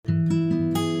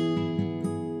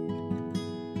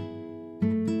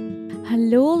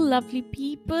Hello, lovely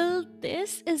people.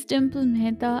 This is Dimple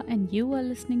Mehta, and you are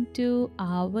listening to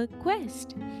Our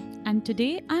Quest. And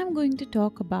today I'm going to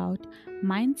talk about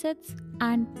mindsets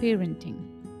and parenting.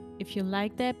 If you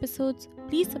like the episodes,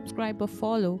 please subscribe or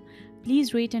follow.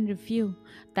 Please rate and review.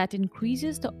 That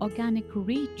increases the organic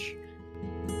reach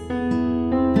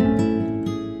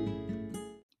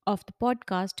of the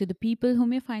podcast to the people who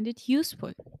may find it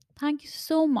useful. Thank you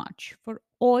so much for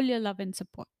all your love and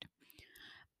support.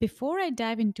 Before I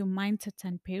dive into mindsets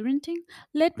and parenting,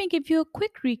 let me give you a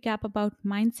quick recap about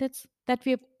mindsets that we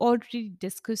have already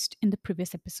discussed in the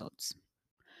previous episodes.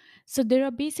 So, there are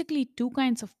basically two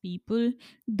kinds of people,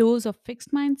 those of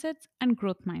fixed mindsets and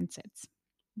growth mindsets.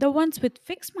 The ones with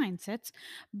fixed mindsets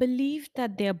believe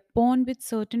that they are born with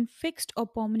certain fixed or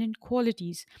permanent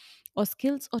qualities, or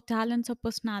skills, or talents, or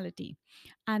personality,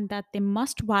 and that they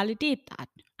must validate that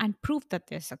and prove that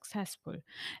they're successful.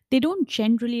 They don't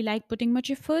generally like putting much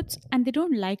efforts and they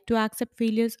don't like to accept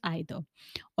failures either.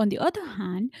 On the other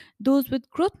hand, those with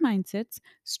growth mindsets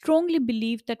strongly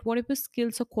believe that whatever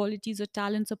skills or qualities or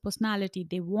talents or personality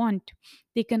they want,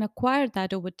 they can acquire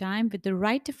that over time with the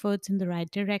right efforts in the right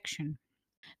direction.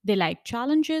 They like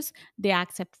challenges, they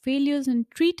accept failures, and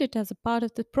treat it as a part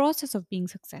of the process of being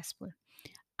successful.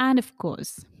 And of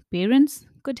course, parents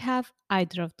could have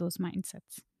either of those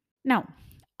mindsets. Now,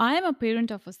 I am a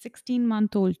parent of a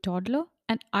 16-month-old toddler,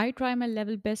 and I try my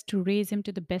level best to raise him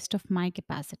to the best of my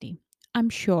capacity.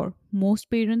 I'm sure most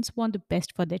parents want the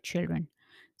best for their children.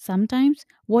 Sometimes,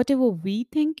 whatever we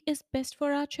think is best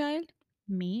for our child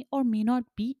may or may not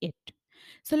be it.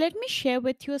 So, let me share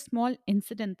with you a small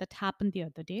incident that happened the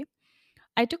other day.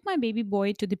 I took my baby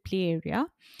boy to the play area,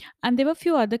 and there were a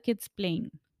few other kids playing.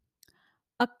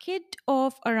 A kid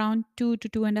of around 2 to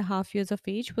 2.5 years of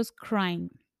age was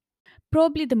crying.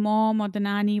 Probably the mom or the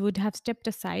nanny would have stepped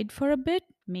aside for a bit,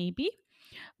 maybe,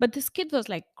 but this kid was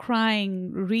like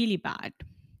crying really bad.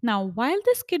 Now, while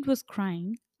this kid was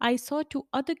crying, I saw two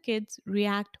other kids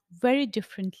react very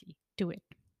differently to it.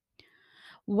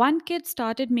 One kid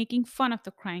started making fun of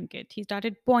the crying kid. He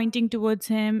started pointing towards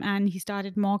him and he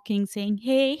started mocking, saying,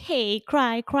 "Hey, hey,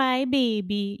 cry, cry,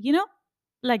 baby,"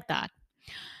 like that.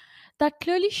 That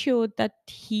clearly showed that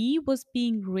he was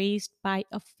being raised by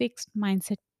a fixed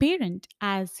mindset parent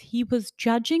as he was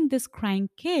judging this crying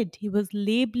kid, he was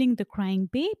labeling the crying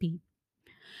baby.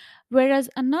 Whereas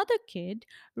another kid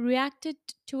reacted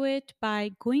to it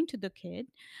by going to the kid,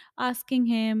 asking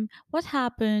him what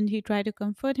happened. He tried to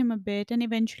comfort him a bit, and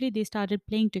eventually they started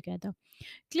playing together.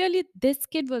 Clearly, this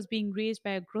kid was being raised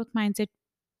by a growth mindset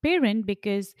parent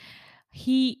because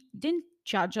he didn't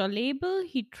judge or label,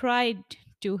 he tried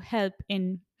to help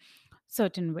in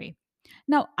certain way.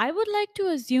 Now, I would like to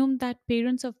assume that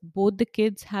parents of both the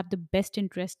kids have the best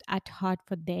interest at heart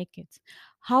for their kids.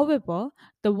 However,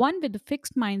 the one with the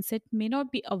fixed mindset may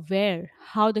not be aware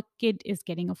how the kid is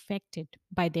getting affected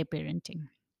by their parenting.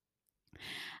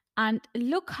 And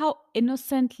look how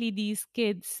innocently these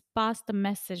kids pass the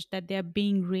message that they are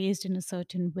being raised in a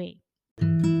certain way.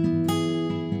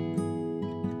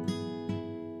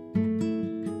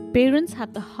 Parents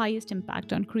have the highest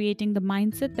impact on creating the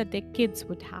mindset that their kids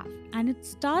would have. And it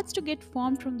starts to get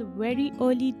formed from the very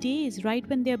early days, right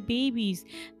when they're babies.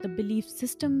 The belief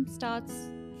system starts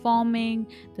forming,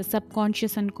 the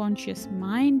subconscious and conscious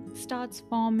mind starts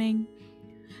forming.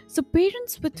 So,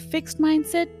 parents with fixed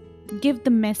mindset give the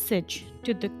message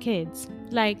to the kids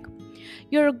like,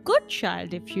 you're a good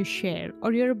child if you share,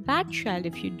 or you're a bad child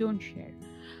if you don't share.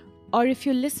 Or if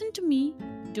you listen to me,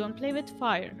 don't play with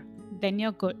fire, then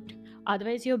you're good.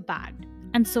 Otherwise, you're bad.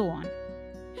 And so on.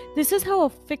 This is how a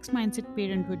fixed mindset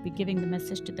parent would be giving the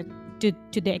message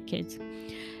to their kids.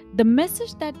 The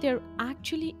message that they're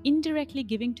actually indirectly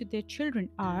giving to their children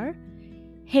are,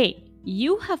 hey,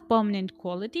 you have permanent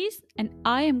qualities, and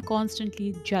I am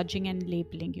constantly judging and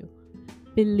labeling you.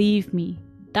 Believe me,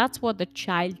 that's what the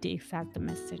child takes as the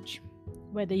message,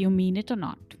 whether you mean it or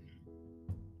not.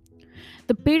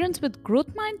 The parents with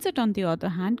growth mindset, on the other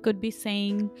hand, could be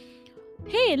saying,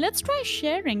 hey, let's try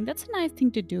sharing, that's a nice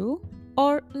thing to do.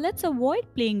 Or let's avoid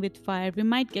playing with fire, we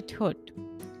might get hurt.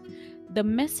 The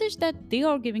message that they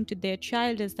are giving to their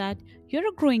child is that you're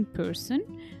a growing person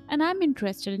and I'm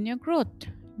interested in your growth.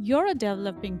 You're a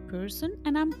developing person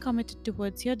and I'm committed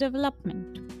towards your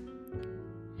development.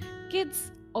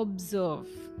 Kids observe.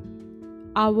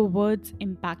 Our words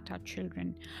impact our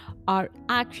children. Our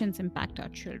actions impact our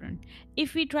children.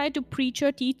 If we try to preach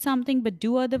or teach something but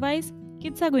do otherwise,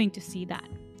 kids are going to see that.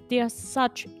 They are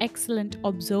such excellent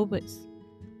observers.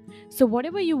 So,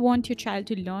 whatever you want your child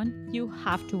to learn, you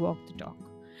have to walk the talk.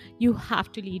 You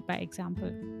have to lead by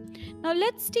example. Now,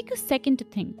 let's take a second to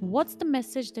think, what's the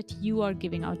message that you are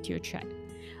giving out to your child?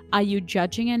 Are you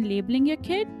judging and labeling your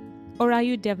kid? Or are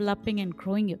you developing and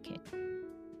growing your kid?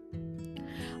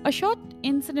 A short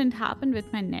incident happened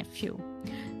with my nephew.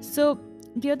 So,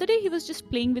 the other day he was just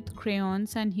playing with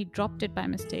crayons and he dropped it by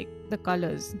mistake, the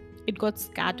colors. It got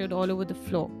scattered all over the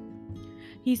floor.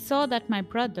 He saw that my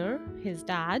brother, his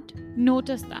dad,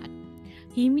 noticed that.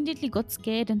 He immediately got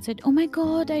scared and said, "Oh my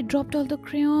god, I dropped all the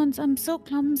crayons. I'm so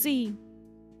clumsy."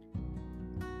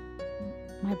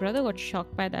 My brother got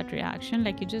shocked by that reaction.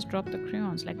 Like, you just dropped the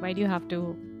crayons. Like, why do you have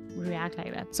to react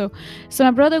like that? So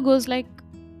my brother goes like,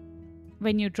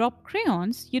 "When you drop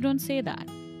crayons, you don't say that."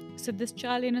 So this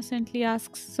child innocently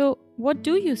asks, "So what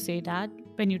do you say, Dad,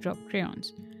 when you drop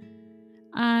crayons?"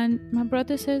 And my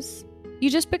brother says, "You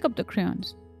just pick up the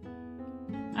crayons."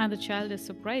 And the child is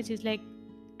surprised. He's like,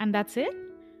 "And that's it?"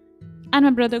 And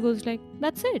my brother goes like,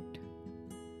 "That's it."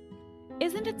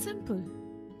 Isn't it simple?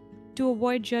 To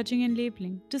avoid judging and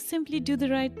labeling, to simply do the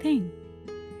right thing.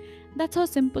 That's how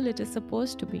simple it is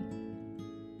supposed to be.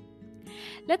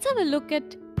 Let's have a look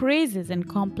at praises and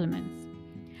compliments.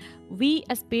 We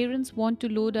as parents want to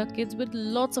load our kids with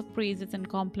lots of praises and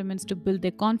compliments to build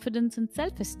their confidence and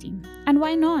self esteem. And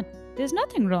why not? There's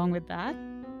nothing wrong with that.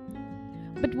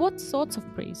 But what sorts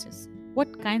of praises?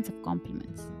 What kinds of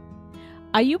compliments?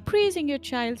 Are you praising your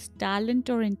child's talent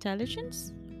or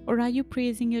intelligence? Or are you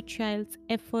praising your child's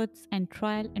efforts and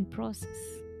trial and process?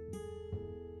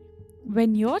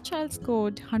 When your child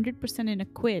scored 100% in a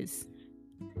quiz,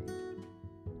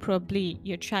 probably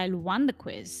your child won the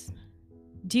quiz.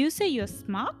 Do you say you're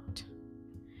smart?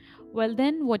 Well,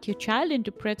 then what your child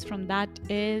interprets from that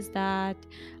is that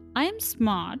I am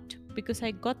smart because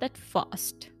I got that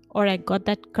fast or I got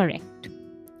that correct.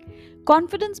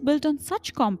 Confidence built on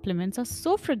such compliments are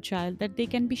so fragile that they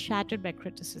can be shattered by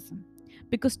criticism.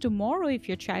 Because tomorrow, if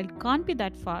your child can't be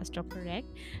that fast or correct,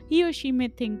 he or she may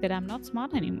think that I'm not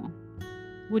smart anymore.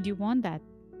 Would you want that?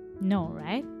 No,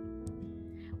 right?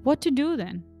 What to do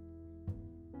then?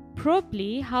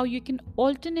 Probably how you can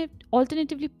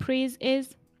alternatively praise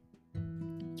is,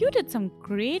 "You did some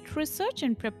great research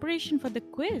and preparation for the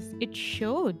quiz. It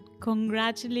showed.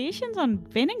 Congratulations on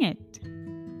winning it."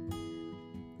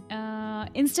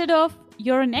 Instead of,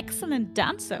 "You're an excellent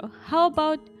dancer," how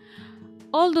about,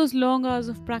 "All those long hours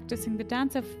of practicing the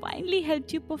dance have finally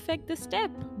helped you perfect the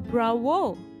step.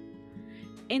 Bravo."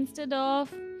 Instead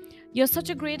of, "You're such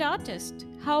a great artist,"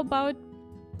 how about,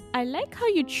 "I like how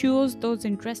you chose those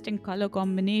interesting color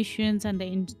combinations and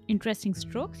the interesting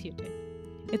strokes you did.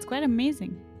 It's quite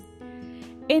amazing."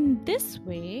 In this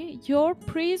way, you're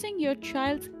praising your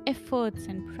child's efforts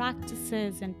and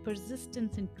practices and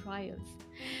persistence in trials.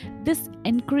 This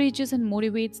encourages and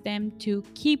motivates them to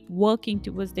keep working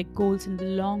towards their goals in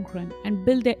the long run and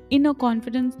build their inner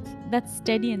confidence that's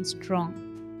steady and strong.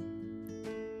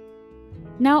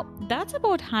 Now, that's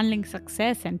about handling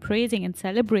success and praising and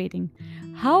celebrating.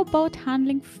 How about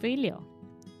handling failure?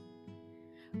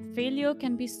 Failure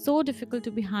can be so difficult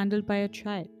to be handled by a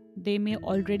child. They may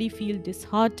already feel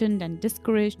disheartened and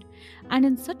discouraged, and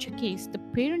in such a case, the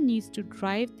parent needs to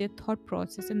drive their thought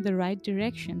process in the right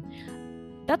direction.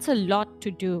 That's a lot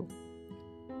to do.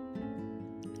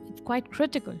 It's quite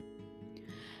critical.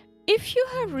 If you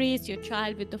have raised your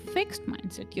child with a fixed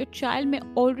mindset, your child may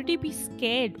already be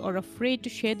scared or afraid to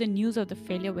share the news of the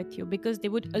failure with you because they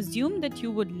would assume that you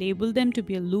would label them to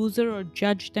be a loser or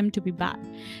judge them to be bad.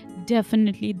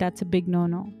 Definitely, that's a big no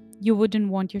no. You wouldn't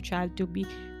want your child to be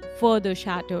further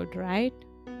shattered, right?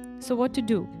 So, what to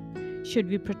do? Should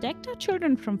we protect our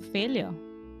children from failure?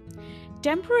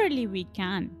 Temporarily, we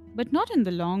can, but not in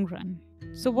the long run.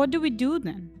 So, what do we do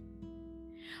then?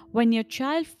 When your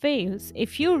child fails,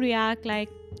 if you react like,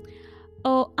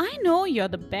 "Oh, I know you're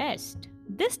the best.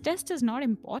 This test is not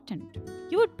important.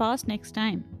 You would pass next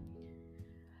time."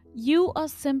 You are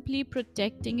simply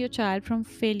protecting your child from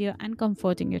failure and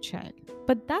comforting your child.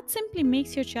 But that simply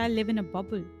makes your child live in a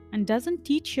bubble and doesn't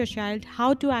teach your child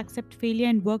how to accept failure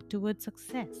and work towards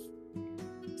success.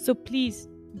 So please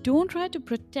don't try to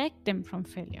protect them from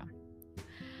failure.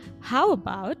 How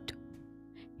about,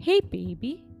 "Hey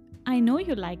baby, I know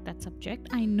you like that subject.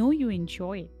 I know you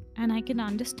enjoy it. And I can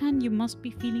understand you must be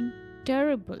feeling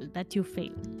terrible that you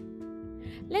failed.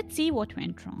 Let's see what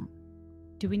went wrong.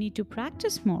 Do we need to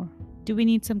practice more? Do we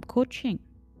need some coaching?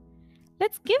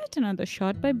 Let's give it another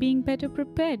shot by being better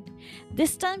prepared.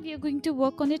 This time we are going to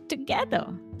work on it together."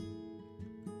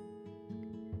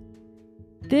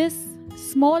 This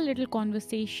small little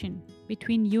conversation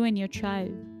between you and your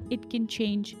child, it can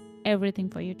change everything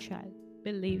for your child.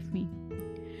 Believe me.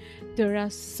 There are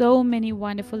so many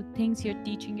wonderful things you're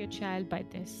teaching your child by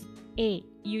this. A.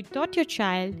 You taught your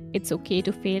child it's okay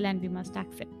to fail and we must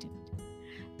accept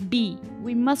it. B.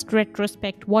 We must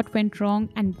retrospect what went wrong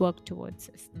and work towards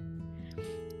it.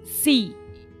 C.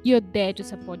 You're there to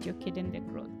support your kid in their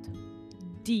growth.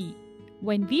 D.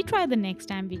 When we try the next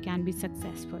time, we can be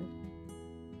successful.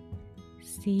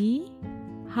 See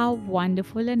how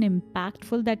wonderful and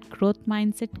impactful that growth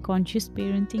mindset conscious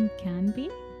parenting can be?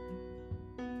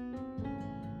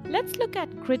 Let's look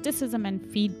at criticism and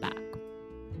feedback.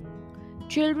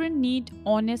 Children need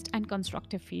honest and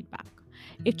constructive feedback.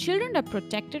 If children are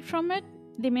protected from it,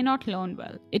 they may not learn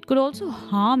well. It could also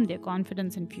harm their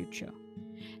confidence in future.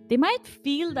 They might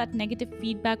feel that negative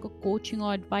feedback or coaching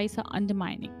or advice are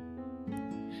undermining.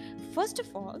 First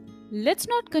of all, let's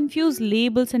not confuse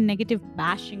labels and negative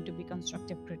bashing to be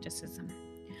constructive criticism.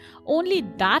 Only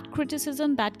that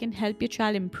criticism that can help your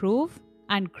child improve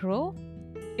and grow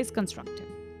is constructive.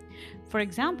 For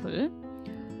example,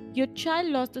 your child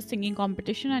lost the singing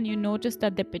competition and you notice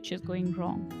that their pitch is going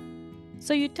wrong.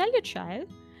 So you tell your child,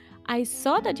 I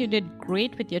saw that you did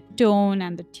great with your tone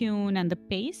and the tune and the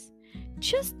pace.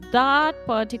 Just that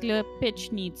particular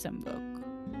pitch needs some work.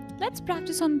 Let's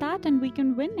practice on that and we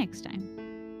can win next time.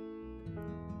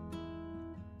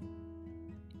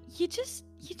 You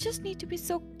just need to be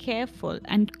so careful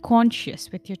and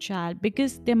conscious with your child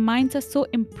because their minds are so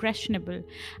impressionable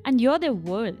and you're their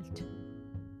world.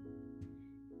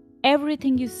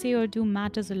 Everything you say or do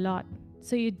matters a lot,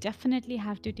 so you definitely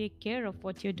have to take care of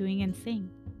what you're doing and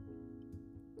saying.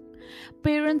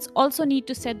 Parents also need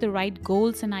to set the right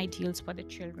goals and ideals for their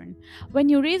children. When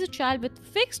you raise a child with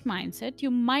fixed mindset,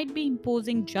 you might be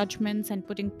imposing judgments and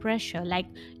putting pressure like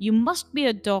you must be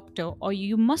a doctor or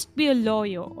you must be a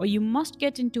lawyer or you must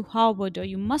get into Harvard or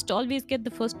you must always get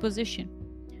the first position.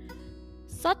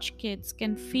 Such kids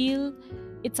can feel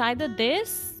it's either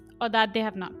this or that they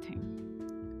have nothing.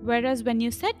 Whereas when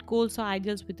you set goals or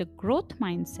ideals with a growth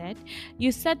mindset,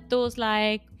 you set those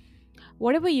like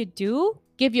whatever you do,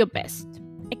 give your best,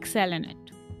 excel in it.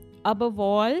 Above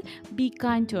all, be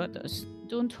kind to others,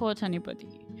 don't hurt anybody.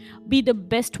 Be the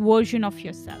best version of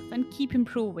yourself and keep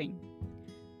improving.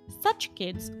 Such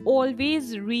kids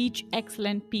always reach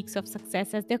excellent peaks of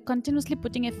success as they're continuously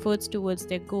putting efforts towards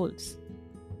their goals.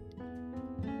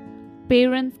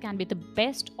 Parents can be the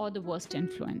best or the worst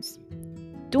influence.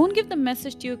 Don't give the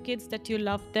message to your kids that you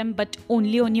love them, but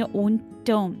only on your own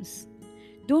terms.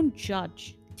 Don't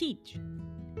judge, teach.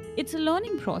 It's a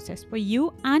learning process for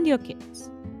you and your kids.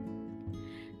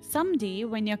 Someday,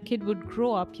 when your kid would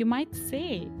grow up, you might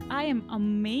say, I am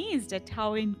amazed at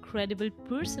how incredible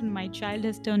person my child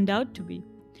has turned out to be.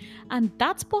 And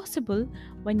that's possible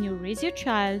when you raise your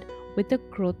child with a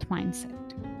growth mindset.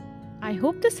 I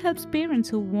hope this helps parents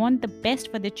who want the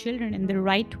best for their children in the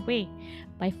right way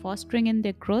by fostering in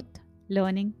their growth,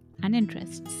 learning, and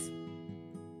interests.